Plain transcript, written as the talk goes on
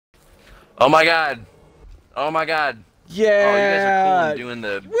Oh my god. Oh my god. Yeah. Oh, you guys are cool in doing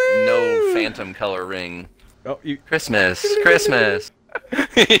the Woo! no phantom color ring. Oh, you. Christmas. Christmas.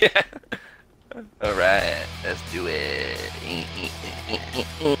 Yeah. Alright, let's do it.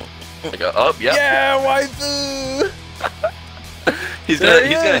 I go, oh, yep. Yeah, waifu! he's There gonna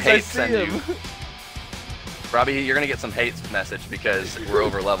he is, I hate see send him. you. Robbie, you're gonna get some hate message because we're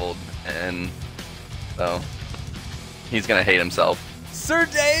over leveled, and so he's gonna hate himself. Sir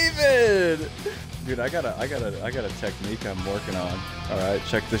David! Dude, I got a technique I'm working on. Alright,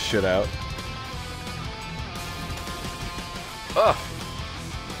 check this shit out. Oh.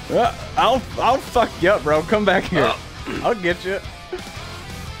 I'll fuck you up, bro. Come back here. Oh. I'll get you.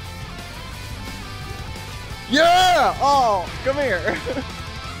 Yeah! Oh, come here.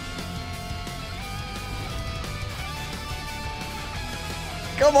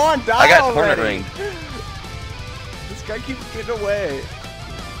 Come on, die I got already. tournament ring. This guy keeps getting away.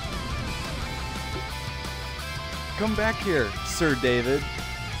 Come back here, Sir David.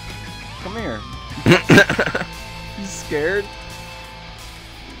 Come here. You scared?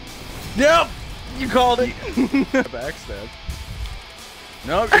 Yep! You called it! Backstab.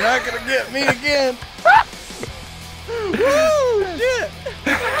 Nope, you're not gonna get me again! Woo! Shit!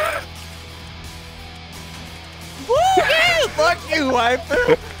 Woo! Fuck you,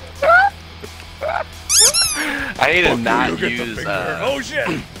 waifu! I need to not use. Oh shit!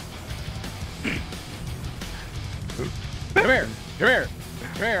 Come here! Come here!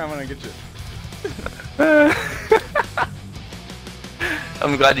 Come here, I'm gonna get you.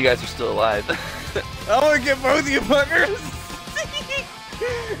 I'm glad you guys are still alive. I wanna get both of you fuckers!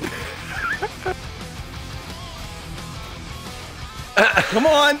 Come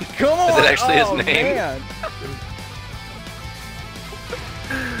on! Come on! Is it actually his Oh, name? Man.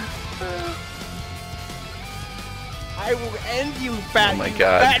 I will end you, fat, Oh my you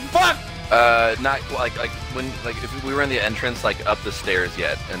God. fat fuck! Not like if we were in the entrance, like up the stairs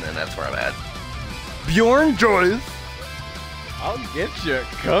yet, and then that's where I'm at. Bjorn Joyce! I'll get you.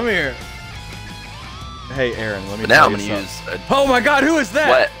 Come here. Hey, Aaron, let me But now tell I'm you gonna something. use. Oh my God, who is that?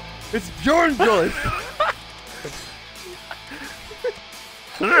 What? It's Bjorn Joyce!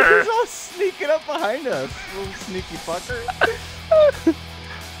 He's all sneaking up behind us, little sneaky fucker.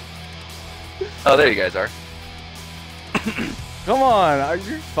 Oh, there you guys are. Come on, are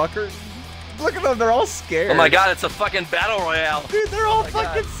you fuckers? Look at them, they're all scared. Oh my God, it's a fucking battle royale. Dude, they're all my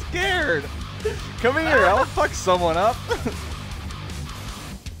fucking God. scared. Come here, I'll fuck someone up.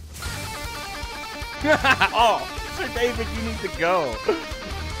 Oh, Sir David, you need to go.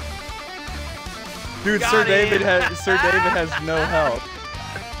 Dude, Sir David has no health.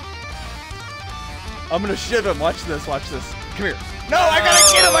 I'm gonna shit him. Watch this. Watch this. Come here. No, I gotta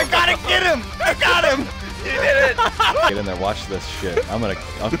get him. I gotta get him. I got him. You did it. Get in there. Watch this shit.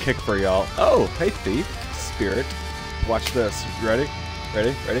 I'll kick for y'all. Oh, hey thief, spirit. Watch this. You ready?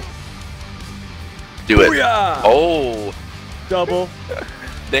 Ready? Ready? Do it. Booyah! Oh. Double.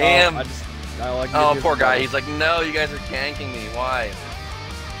 Damn. I like Oh, getting poor his guy. double. He's like, no, you guys are ganking me. Why?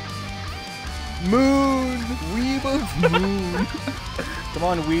 Moon, weeb of moon. Come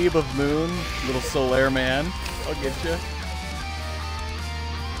on, weeb of moon, little Solaire man. I'll get you.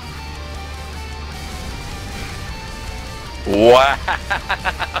 Wow.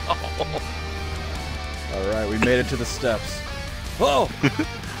 All right, we made it to the steps. Oh!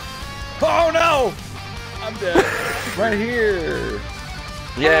 Oh no! I'm dead. Right here.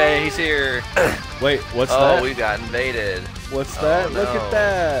 Yay, he's here. Wait, what's Oh, that? we got invaded. What's Oh, that? Look no. at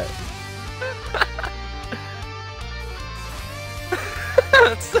that.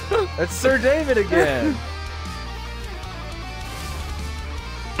 That's Sir David again.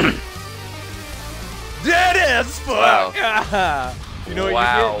 Dead as fuck. Wow. You know what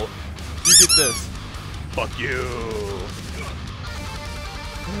Wow. you get? You get this. Fuck you.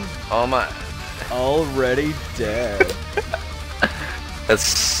 Oh my. Already dead. That's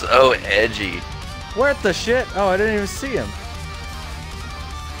so edgy. What the shit? Oh, I didn't even see him.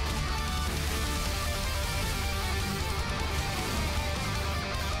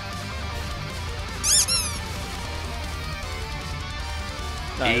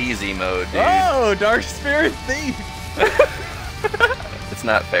 Nice. Easy mode, dude. Oh, Dark Spirit Thief! It's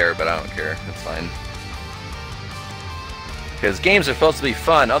not fair, but I don't care. It's fine. Because games are supposed to be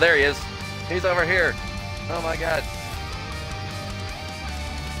fun. Oh, there he is. He's over here. Oh my God.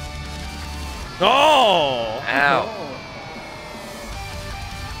 Oh! Ow.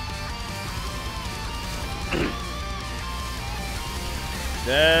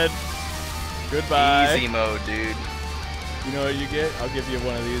 Dead. Goodbye. Easy mode, dude. You know what you get? I'll give you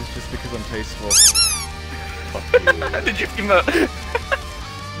one of these just because I'm tasteful. Fuck you. Did you emote?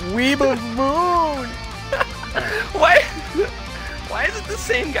 Weeb of Moon! Why? Why is it the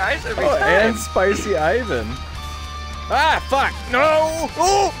same guys every time? And Spicy Ivan. Ah, fuck! No!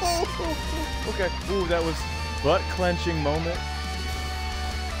 Okay. Ooh, that was butt-clenching moment.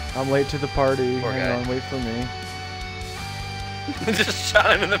 I'm late to the party. Poor Hang guy. on, wait for me. Just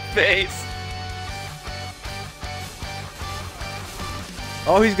shot him in the face.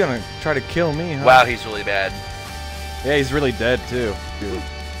 Oh, he's gonna try to kill me, huh? Wow, he's really bad. Yeah, he's really dead, too.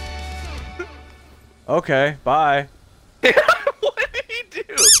 Okay, bye. What did he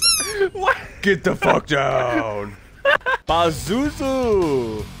do? What? Get the fuck down!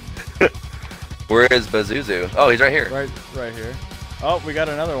 Bazuzu! Where is Bazuzu? Oh, he's right here. Right here. Oh, we got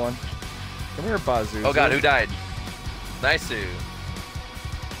another one. Come here, Bazuzu. Oh god, who died? Nice.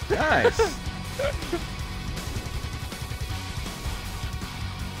 Nice.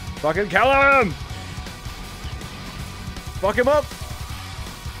 Fucking kill him! Fuck him up!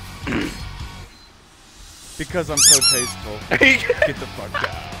 Because I'm so tasteful. Get the fuck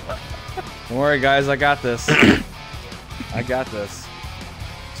down. Don't worry, guys. I got this. I got this.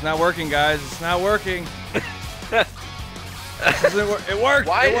 It's not working, guys. It's not working. This isn't it worked.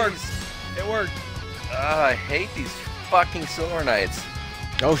 Why it worked. It worked. I hate these fucking Silver Knights.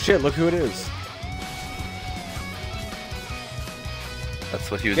 Oh shit! Look who it is. That's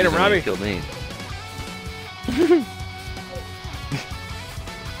what he was Get him, using when he Robbie. killed me.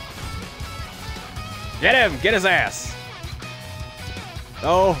 Get him! Get his ass!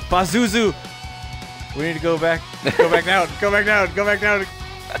 Oh, Bazuzu! We need to go back. Go back down. Go back down. Go back down.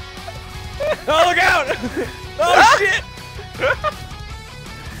 Oh, look out! Oh shit!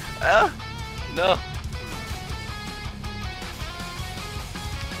 No.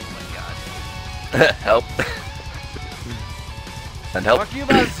 Oh my god. Help. And help. Fuck you,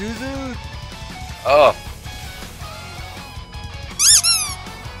 Bazuzu! Oh.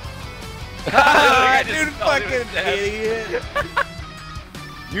 Ah, I just dude, thought he was fucking dead. idiot!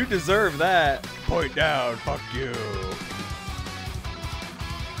 You deserve that. Point down. Fuck you.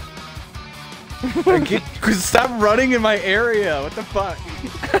 Stop running in my area. What the fuck?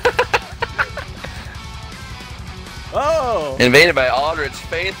 Oh! Invaded by Aldrich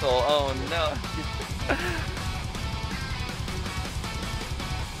Faithful. Oh no.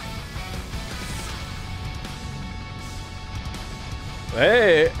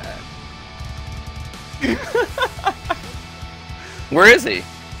 Hey! Where is he?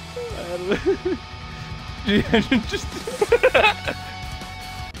 I'm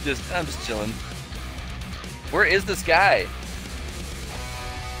just chilling. Where is this guy?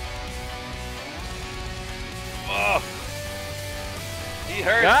 Oh. He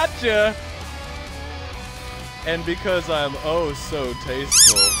hurts. Gotcha! And because I'm oh so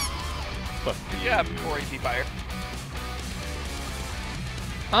tasteful. Fuck you. Yeah, before EP fire.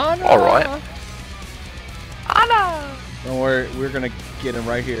 Anna! Alright. Anna! Don't worry, we're gonna get him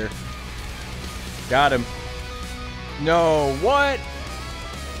right here. Got him. No, what?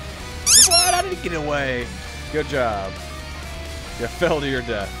 What? I didn't get away. Good job. You fell to your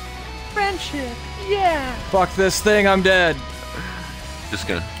death. Friendship, yeah. Fuck this thing, I'm dead. Just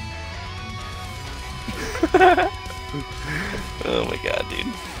gonna. Oh my god,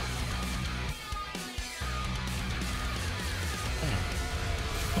 dude.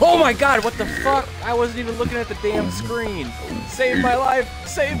 Oh my god, what the fuck? I wasn't even looking at the damn screen. Save my life!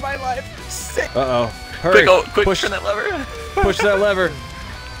 Save my life! Uh-oh. Hurry! Quick, push, turn that lever. push that lever.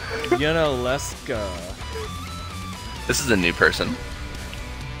 You know, let's go. This is a new person.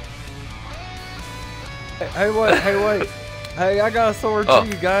 Hey, wait, hey, wait. Hey, I got a sword Oh. too,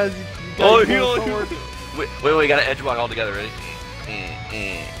 you guys. You Oh, guys he want a only. sword? Wait, we gotta edge walk all together. Ready?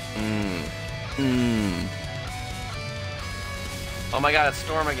 Oh my god, it's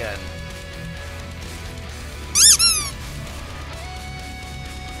Storm again.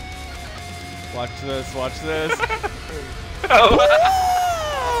 Watch this, watch this. Oh.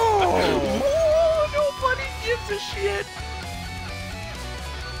 Nobody gives a shit.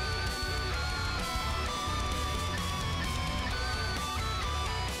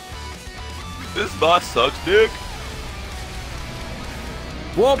 This boss sucks dick.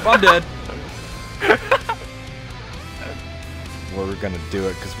 Whoop, I'm dead. We're gonna do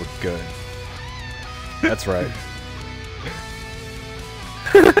it because we're good. That's right.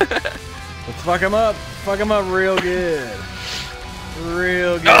 Let's fuck him up. Fuck him up real good.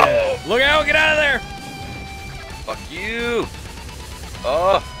 Real good. Oh. Look out, get out of there. Fuck you.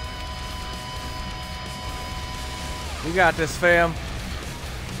 Oh. We got this, fam.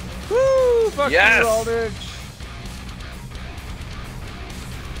 Woo! Fuck Yes. you, Aldrich.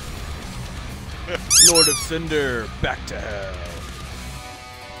 Lord of Cinder, back to hell.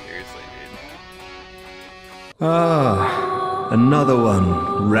 Ah, another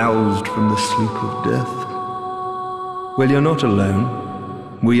one roused from the sleep of death. Well, you're not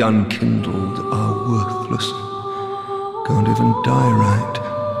alone. We unkindled are worthless. Can't even die right.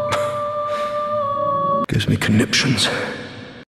 Gives me conniptions.